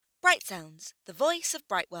Bright Sounds, the voice of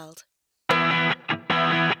Bright World.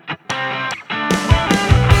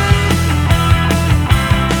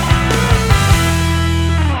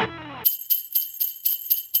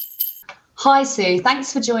 Hi Sue,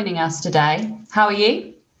 thanks for joining us today. How are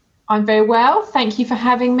you? I'm very well. Thank you for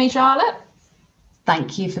having me, Charlotte.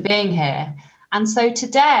 Thank you for being here. And so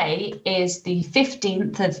today is the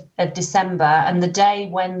 15th of December and the day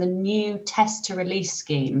when the new test to release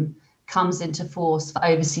scheme comes into force for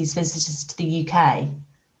overseas visitors to the UK.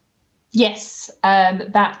 Yes,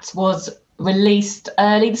 that was released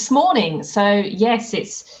early this morning. So yes,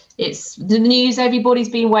 it's the news everybody's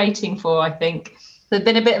been waiting for, I think. It's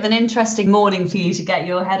been a bit of an interesting morning for you to get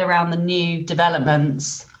your head around the new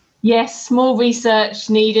developments. Yes, more research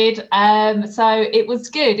needed. So it was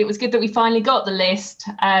good. It was good that we finally got the list,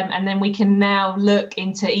 and then we can now look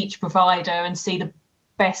into each provider and see the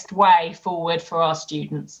best way forward for our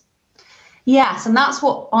students. Yes, and that's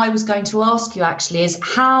what I was going to ask you actually, is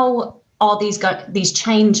how are these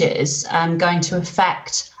changes going to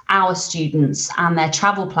affect our students and their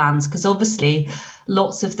travel plans? Because obviously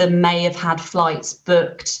lots of them may have had flights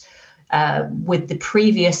booked with the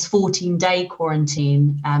previous 14-day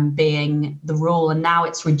quarantine being the rule, and now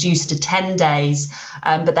it's reduced to 10 days.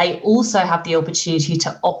 But they also have the opportunity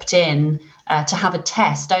to opt in to have a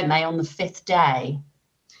test, don't they, on the 5th day?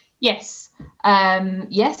 Yes,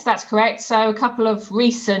 yes, that's correct. So a couple of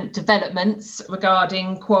recent developments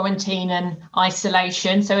regarding quarantine and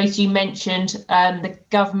isolation. So as you mentioned, the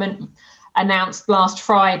government announced last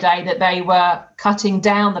Friday that they were cutting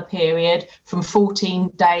down the period from 14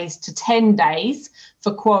 days to 10 days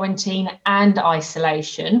for quarantine and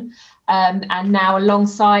isolation. And now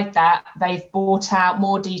alongside that, they've brought out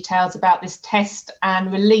more details about this test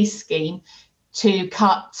and release scheme to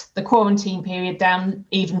cut the quarantine period down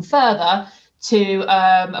even further to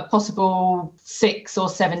a possible 6 or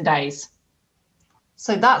 7 days.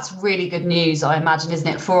 So that's really good news, I imagine, isn't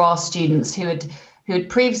it, for our students who had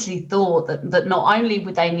previously thought that not only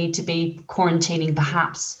would they need to be quarantining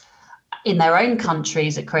perhaps in their own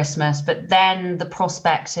countries at Christmas, but then the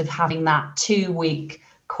prospect of having that 2-week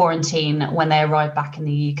quarantine when they arrive back in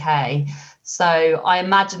the UK. So I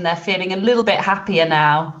imagine they're feeling a little bit happier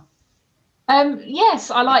now.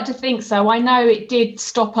 Yes, I like to think so. I know it did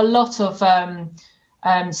stop a lot of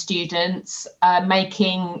students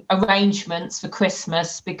making arrangements for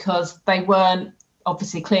Christmas because they weren't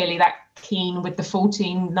obviously clearly that keen with the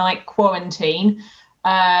 14-night quarantine.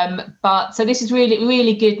 But so this is really,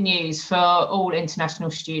 really good news for all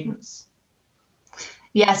international students.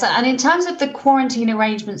 Yes, and in terms of the quarantine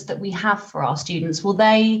arrangements that we have for our students, will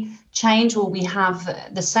they change? Will we have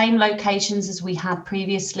the same locations as we had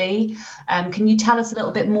previously? Can you tell us a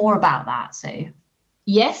little bit more about that, Sue?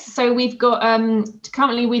 Yes, so we've got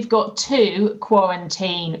currently we've got 2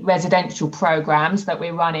 quarantine residential programs that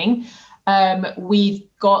we're running. We've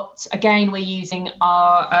got, again, we're using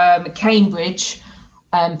our Cambridge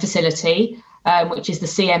facility, which is the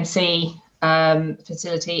CMC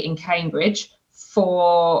facility in Cambridge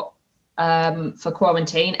for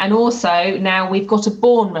quarantine, and also now we've got a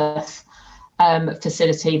Bournemouth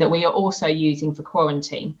facility that we are also using for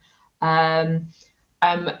quarantine, and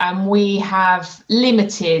we have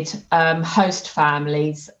limited host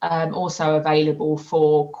families also available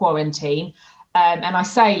for quarantine, and I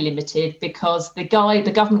say limited because the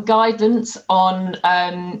government guidance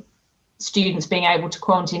on students being able to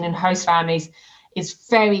quarantine in host families is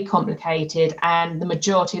very complicated, and the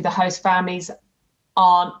majority of the host families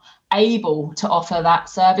aren't able to offer that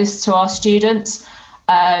service to our students.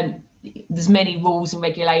 There's many rules and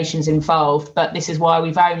regulations involved, but this is why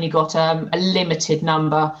we've only got a limited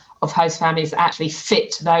number of host families that actually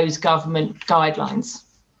fit those government guidelines.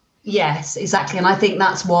 Yes, exactly. And I think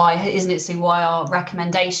that's why, isn't it, Sue, why our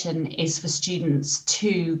recommendation is for students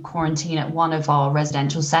to quarantine at one of our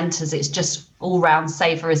residential centres. It's just all round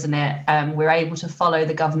safer, isn't it? We're able to follow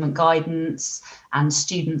the government guidance and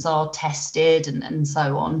students are tested and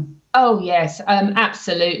so on. Oh, yes,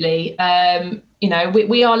 absolutely. You know,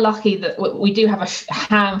 we are lucky that we do have a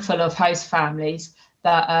handful of host families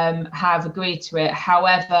that have agreed to it.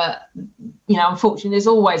 However, you know, unfortunately, there's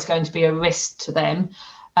always going to be a risk to them.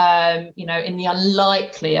 You know, in the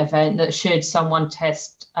unlikely event that should someone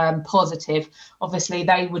test positive, obviously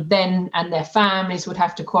they would then, and their families would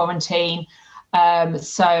have to quarantine.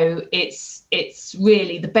 So it's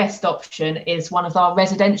really the best option is one of our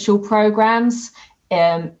residential programs.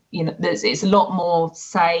 You know, it's a lot more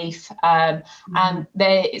safe, and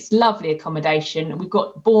it's lovely accommodation. We've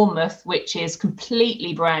got Bournemouth, which is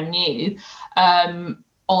completely brand new,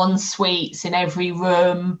 en suites in every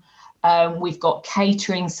room. We've got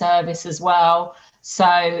catering service as well.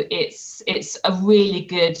 So it's a really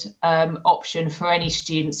good option for any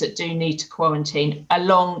students that do need to quarantine,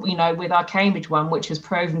 along, with our Cambridge one, which has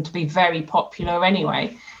proven to be very popular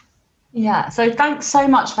anyway. Yeah, so thanks so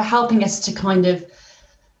much for helping us to kind of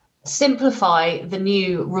simplify the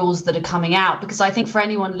new rules that are coming out, because I think for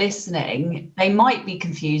anyone listening, they might be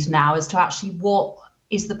confused now as to actually what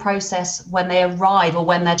is the process when they arrive or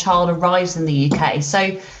when their child arrives in the UK.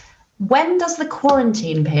 So when does the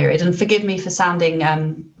quarantine period, and forgive me for sounding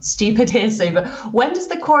stupid here, Sue, but when does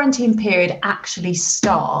the quarantine period actually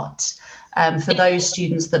start for those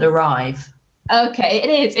students that arrive? Okay,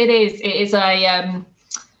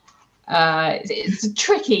 it's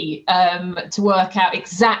tricky to work out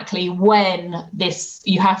exactly when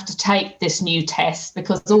you have to take this new test,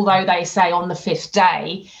 because although they say on the 5th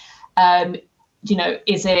day,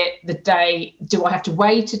 is it the day, do I have to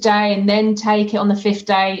wait a day and then take it on the 5th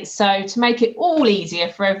day? So to make it all easier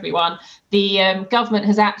for everyone, the government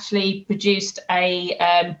has actually produced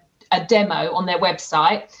a demo on their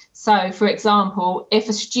website. So, for example, if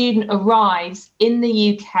a student arrives in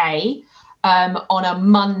the UK on a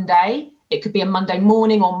Monday, it could be a Monday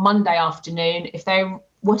morning or Monday afternoon,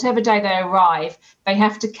 whatever day they arrive, they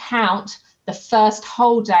have to count the first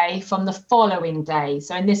whole day from the following day.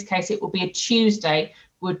 So in this case, it will be a Tuesday,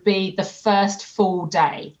 would be the first full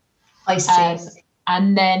day. I see.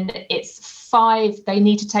 And then they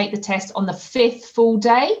need to take the test on the 5th full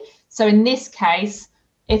day. So in this case,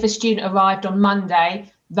 if a student arrived on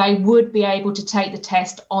Monday, they would be able to take the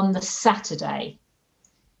test on the Saturday.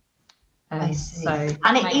 I see.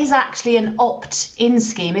 And it is actually an opt-in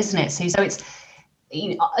scheme, isn't it, Sue? So it's,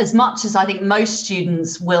 as much as I think most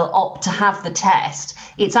students will opt to have the test,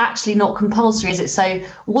 it's actually not compulsory, is it? So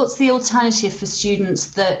what's the alternative for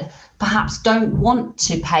students that perhaps don't want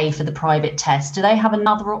to pay for the private test? Do they have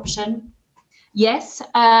another option? Yes,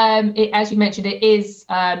 as you mentioned, it is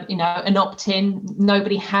an opt-in.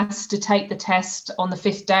 Nobody has to take the test on the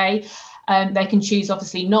 5th day. They can choose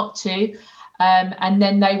obviously not to, and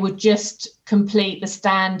then they would just complete the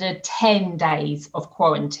standard 10 days of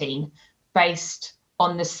quarantine based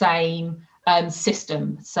on the same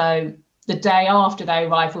system. So the day after they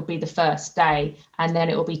arrive will be the first day, and then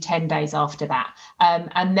it will be 10 days after that,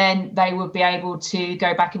 and then they will be able to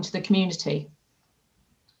go back into the community.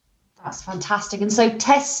 That's fantastic. And so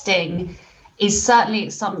testing is certainly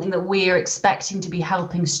something that we are expecting to be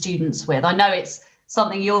helping students with. I know it's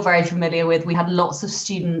something you're very familiar with. We had lots of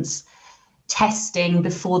students testing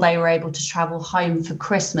before they were able to travel home for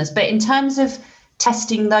Christmas. But in terms of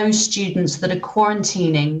testing those students that are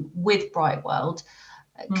quarantining with Brightworld,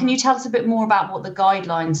 can you tell us a bit more about what the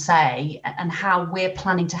guidelines say and how we're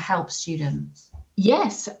planning to help students?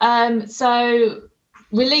 Yes. So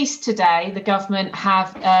released today, the government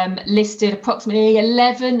have listed approximately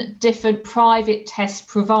 11 different private test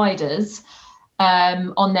providers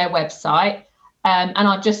on their website. And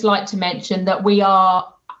I'd just like to mention that we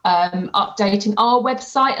are updating our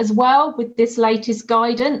website as well with this latest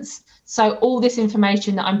guidance. So all this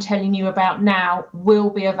information that I'm telling you about now will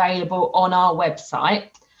be available on our website.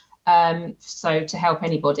 So to help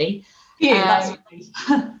anybody. Yeah,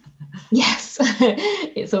 yes,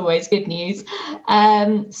 it's always good news.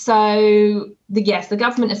 The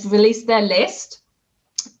government has released their list,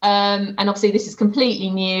 and obviously this is completely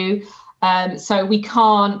new, so we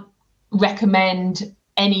can't recommend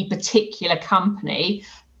any particular company,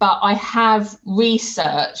 but I have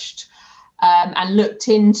researched and looked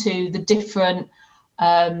into the different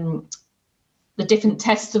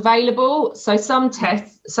tests available. So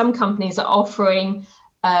some companies are offering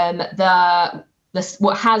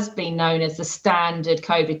what has been known as the standard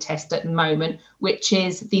COVID test at the moment, which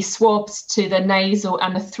is the swabs to the nasal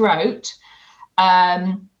and the throat.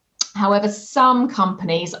 However, some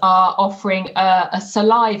companies are offering a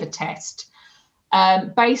saliva test.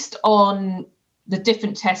 Based on the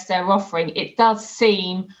different tests they're offering, it does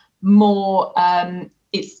seem more,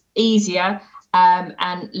 it's easier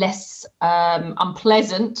and less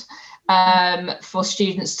unpleasant for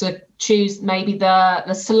students to choose maybe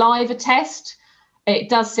the saliva test. It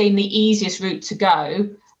does seem the easiest route to go,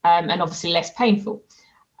 and obviously less painful.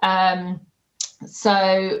 And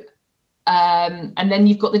then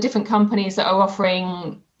you've got the different companies that are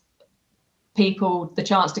offering people the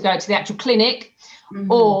chance to go to the actual clinic,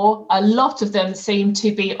 or a lot of them seem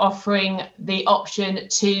to be offering the option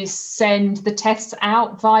to send the tests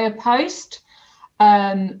out via post.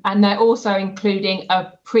 And they're also including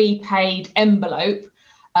a prepaid envelope.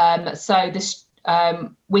 So this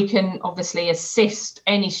we can obviously assist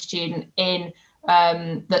any student in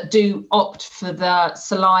that do opt for the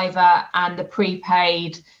saliva and the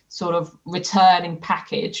prepaid sort of returning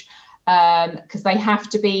package. because they have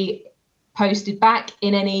to be posted back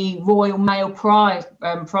in any Royal Mail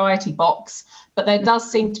priority box, but there does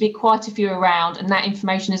seem to be quite a few around, and that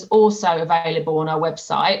information is also available on our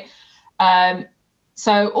website.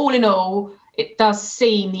 So all in all, it does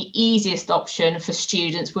seem the easiest option for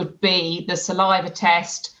students would be the saliva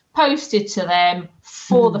test posted to them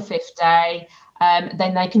for the 5th day.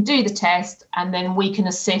 Then they can do the test, and then we can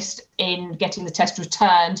assist in getting the test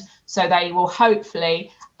returned, so they will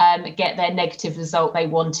hopefully get their negative result they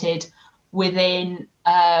wanted within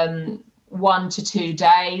 1 to 2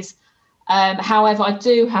 days. However, I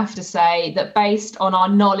do have to say that based on our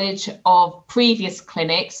knowledge of previous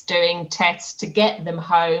clinics doing tests to get them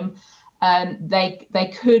home,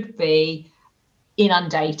 they could be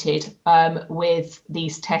inundated with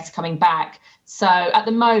these tests coming back. So at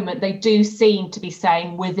the moment, they do seem to be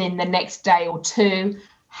saying within the next day or two.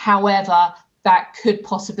 However, that could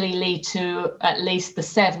possibly lead to at least the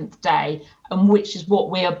 7th day, and which is what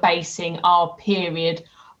we are basing our period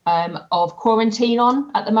of quarantine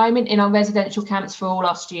on at the moment in our residential camps for all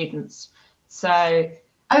our students. So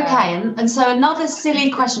and so another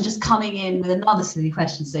silly question, just coming in with another silly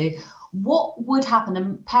question, Sue. What would happen,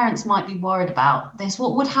 and parents might be worried about this,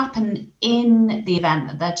 what would happen in the event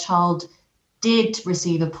that their child did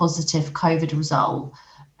receive a positive COVID result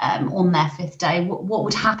on their 5th day? What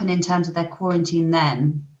would happen in terms of their quarantine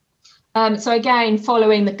then? So again,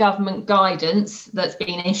 following the government guidance that's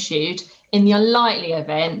been issued, in the unlikely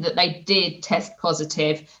event that they did test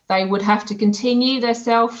positive, they would have to continue their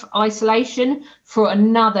self-isolation for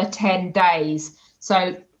another 10 days.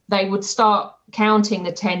 So they would start counting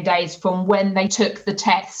the 10 days from when they took the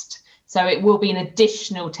test. So it will be an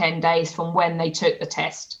additional 10 days from when they took the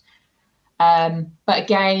test. But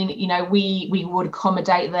again, you know, we would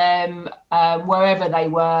accommodate them wherever they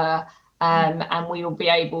were, and we will be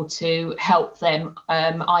able to help them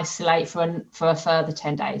isolate for a further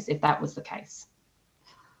 10 days if that was the case.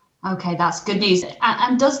 Okay, that's good news.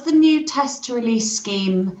 And does the new test to release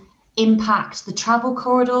scheme impact the travel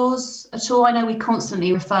corridors at all? I know we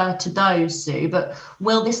constantly refer to those, Sue, but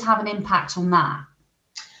will this have an impact on that?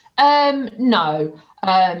 No,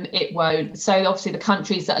 it won't. So obviously the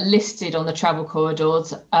countries that are listed on the travel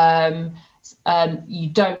corridors, you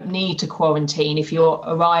don't need to quarantine if you're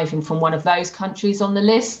arriving from one of those countries on the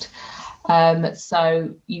list.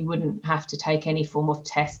 So you wouldn't have to take any form of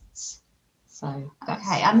tests. So that's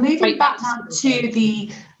okay. And moving back now to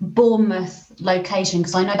the Bournemouth location,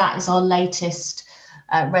 because I know that is our latest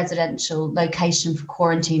residential location for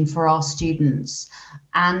quarantine for our students.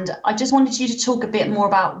 And I just wanted you to talk a bit more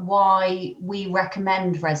about why we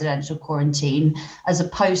recommend residential quarantine as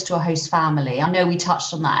opposed to a host family. I know we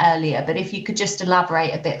touched on that earlier, but if you could just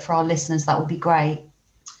elaborate a bit for our listeners, that would be great.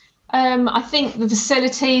 I think the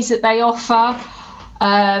facilities that they offer,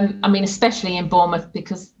 I mean, especially in Bournemouth,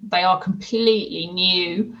 because they are completely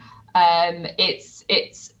new, it's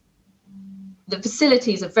the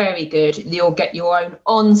facilities are very good. You'll get your own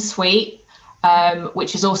ensuite,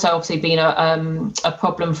 which has also obviously been a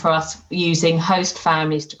problem for us using host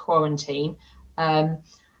families to quarantine. And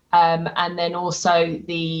then also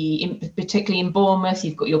particularly in Bournemouth,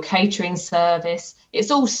 you've got your catering service.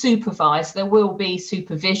 It's all supervised. There will be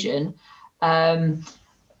supervision,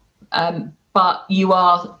 but you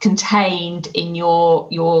are contained in your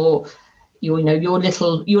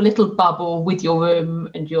little bubble with your room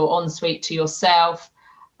and your ensuite to yourself.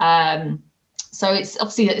 So it's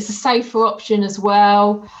a safer option as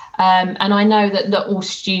well. And I know that not all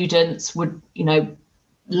students would,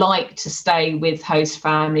 like to stay with host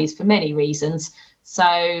families for many reasons.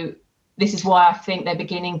 So this is why I think they're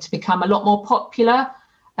beginning to become a lot more popular,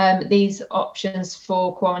 these options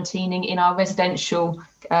for quarantining in our residential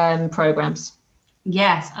programs.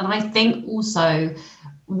 Yes, and I think also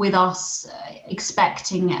with us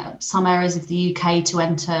expecting some areas of the UK to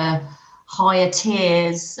enter higher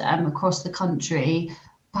tiers across the country,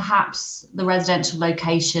 perhaps the residential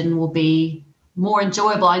location will be more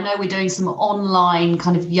enjoyable. I know we're doing some online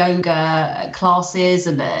kind of yoga classes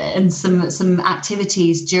and some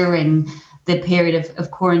activities during the period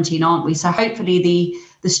of quarantine, aren't we? So hopefully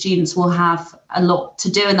the students will have a lot to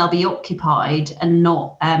do and they'll be occupied and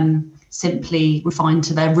not simply confined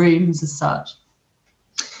to their rooms as such.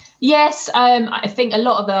 Yes, I think a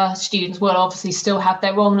lot of the students will obviously still have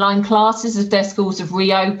their online classes as their schools have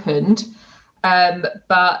reopened.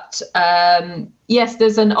 But yes,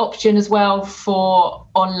 there's an option as well for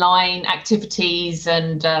online activities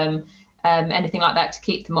and anything like that to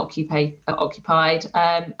keep them occupied.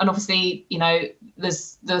 And obviously,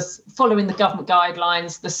 there's following the government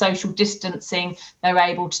guidelines, the social distancing they're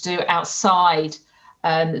able to do outside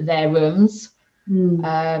their rooms.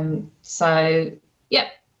 So, yeah.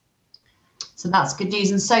 So that's good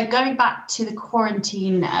news. And so going back to the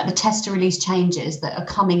quarantine, the test and release changes that are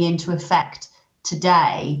coming into effect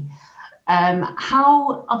today,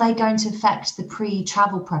 how are they going to affect the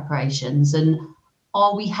pre-travel preparations, and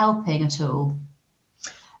are we helping at all?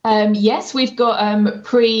 Yes, we've got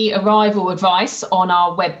pre-arrival advice on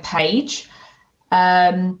our webpage,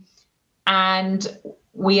 and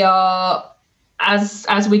we are,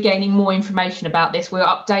 as we're gaining more information about this, we're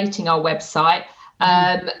updating our website,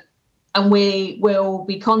 and we will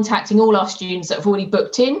be contacting all our students that have already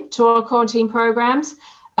booked in to our quarantine programs.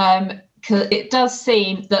 Because it does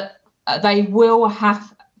seem that they will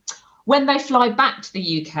have, when they fly back to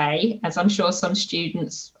the UK, as I'm sure some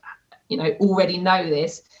students, already know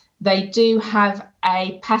this, they do have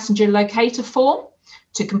a passenger locator form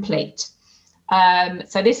to complete.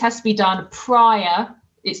 So this has to be done prior.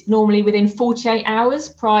 It's normally within 48 hours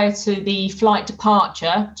prior to the flight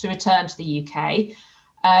departure to return to the UK.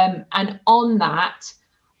 And on that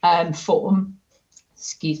form,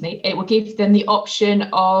 it will give them the option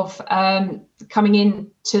of coming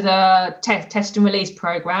in to the test and release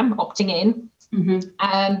program, opting in.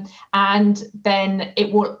 And then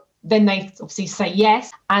then they obviously say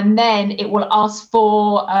yes, and then it will ask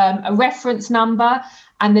for a reference number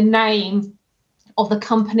and the name of the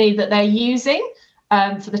company that they're using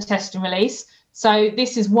for the test and release. So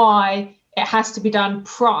this is why it has to be done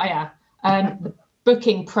prior. The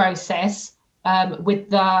booking process with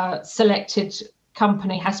the selected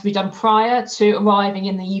company has to be done prior to arriving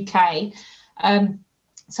in the UK.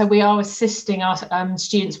 So we are assisting our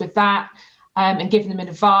students with that and giving them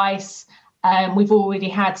advice. We've already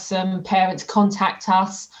had some parents contact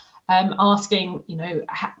us asking,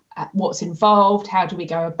 what's involved, how do we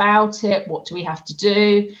go about it, what do we have to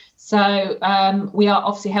do? So we are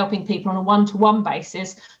obviously helping people on a one-to-one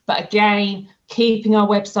basis, but again, keeping our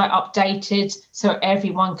website updated so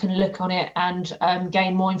everyone can look on it and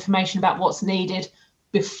gain more information about what's needed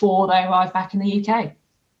before they arrive back in the UK.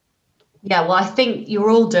 Yeah, well, I think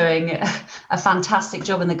you're all doing a fantastic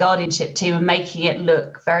job in the Guardianship team and making it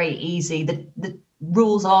look very easy. The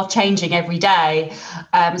rules are changing every day.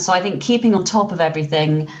 So I think keeping on top of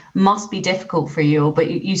everything must be difficult for you all,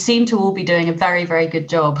 but you seem to all be doing a very, very good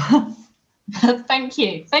job. Thank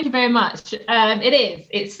you very much.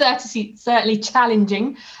 It's certainly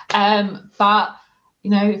challenging, but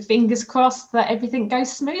fingers crossed that everything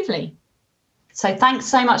goes smoothly. So thanks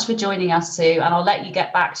so much for joining us, Sue, and I'll let you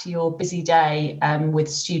get back to your busy day with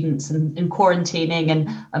students and quarantining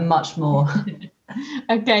and much more.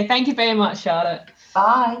 Okay, thank you very much, Charlotte.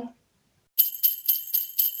 Bye.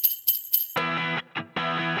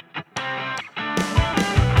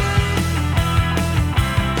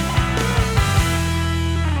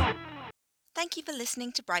 Thank you for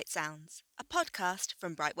listening to Bright Sounds, a podcast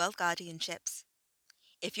from Brightwell Guardianships.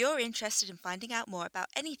 If you're interested in finding out more about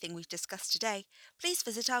anything we've discussed today, please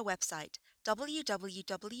visit our website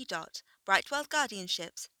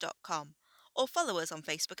www.brightwellguardianships.com or follow us on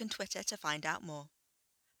Facebook and Twitter to find out more.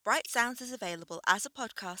 Bright Sounds is available as a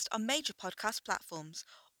podcast on major podcast platforms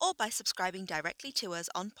or by subscribing directly to us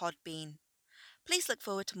on Podbean. Please look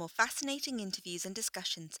forward to more fascinating interviews and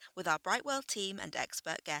discussions with our Brightwell team and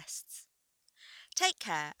expert guests. Take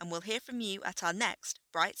care, and we'll hear from you at our next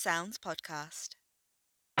Bright Sounds podcast.